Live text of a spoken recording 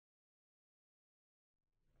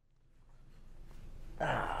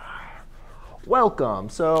Welcome.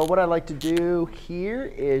 So what I'd like to do here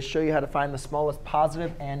is show you how to find the smallest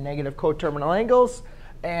positive and negative coterminal angles.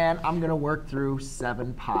 And I'm going to work through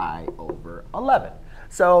 7 pi over 11.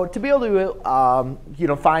 So to be able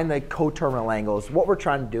to find the coterminal angles, what we're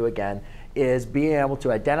trying to do again is being able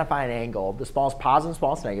to identify an angle, the smallest positive and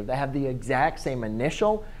smallest negative, that have the exact same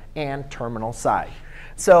initial and terminal side.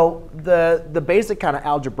 So the basic kind of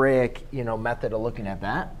algebraic method of looking at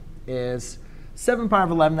that is 7 pi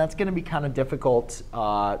over 11. That's going to be kind of difficult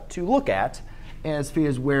to look at as far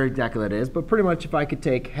as where exactly that is. But pretty much if I could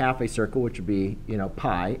take half a circle, which would be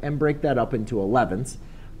pi, and break that up into 11ths,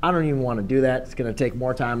 I don't even want to do that. It's going to take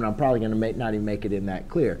more time, and I'm probably going to not even make it in that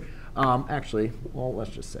clear. Actually, well,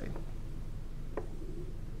 let's just say.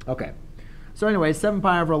 OK. So anyway, 7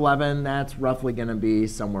 pi over 11, that's roughly going to be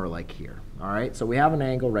somewhere like here. All right, so we have an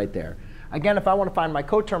angle right there. Again, if I want to find my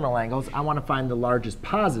coterminal angles, I want to find the largest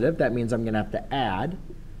positive. That means I'm going to have to add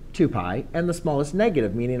 2 pi, and the smallest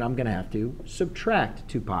negative, meaning I'm going to have to subtract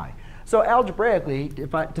 2 pi. So algebraically,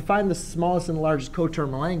 to find the smallest and largest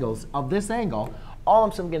coterminal angles of this angle, all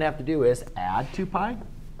I'm going to have to do is add 2 pi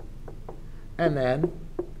and then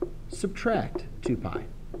subtract 2 pi.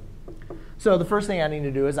 So the first thing I need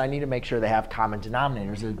to do is I need to make sure they have common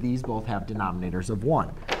denominators, that these both have denominators of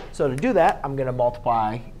 1. So to do that, I'm going to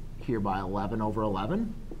multiply here by 11 over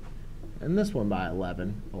 11, and this one by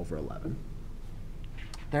 11 over 11.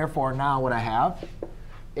 Therefore, now what I have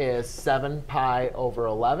is 7 pi over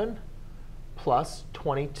 11 plus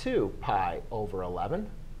 22 pi over 11.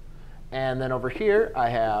 And then over here, I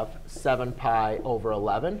have 7 pi over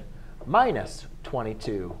 11 minus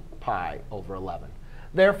 22 pi over 11.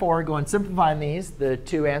 Therefore, going simplifying these, the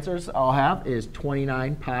two answers I'll have is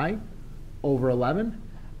 29 pi over 11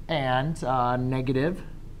 and negative.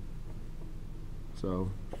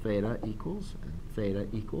 So theta equals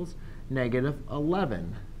negative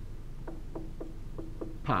 11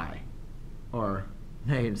 pi, or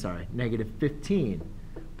negative 15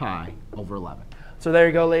 pi over 11. So there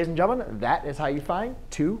you go, ladies and gentlemen. That is how you find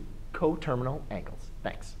two coterminal angles.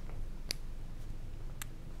 Thanks.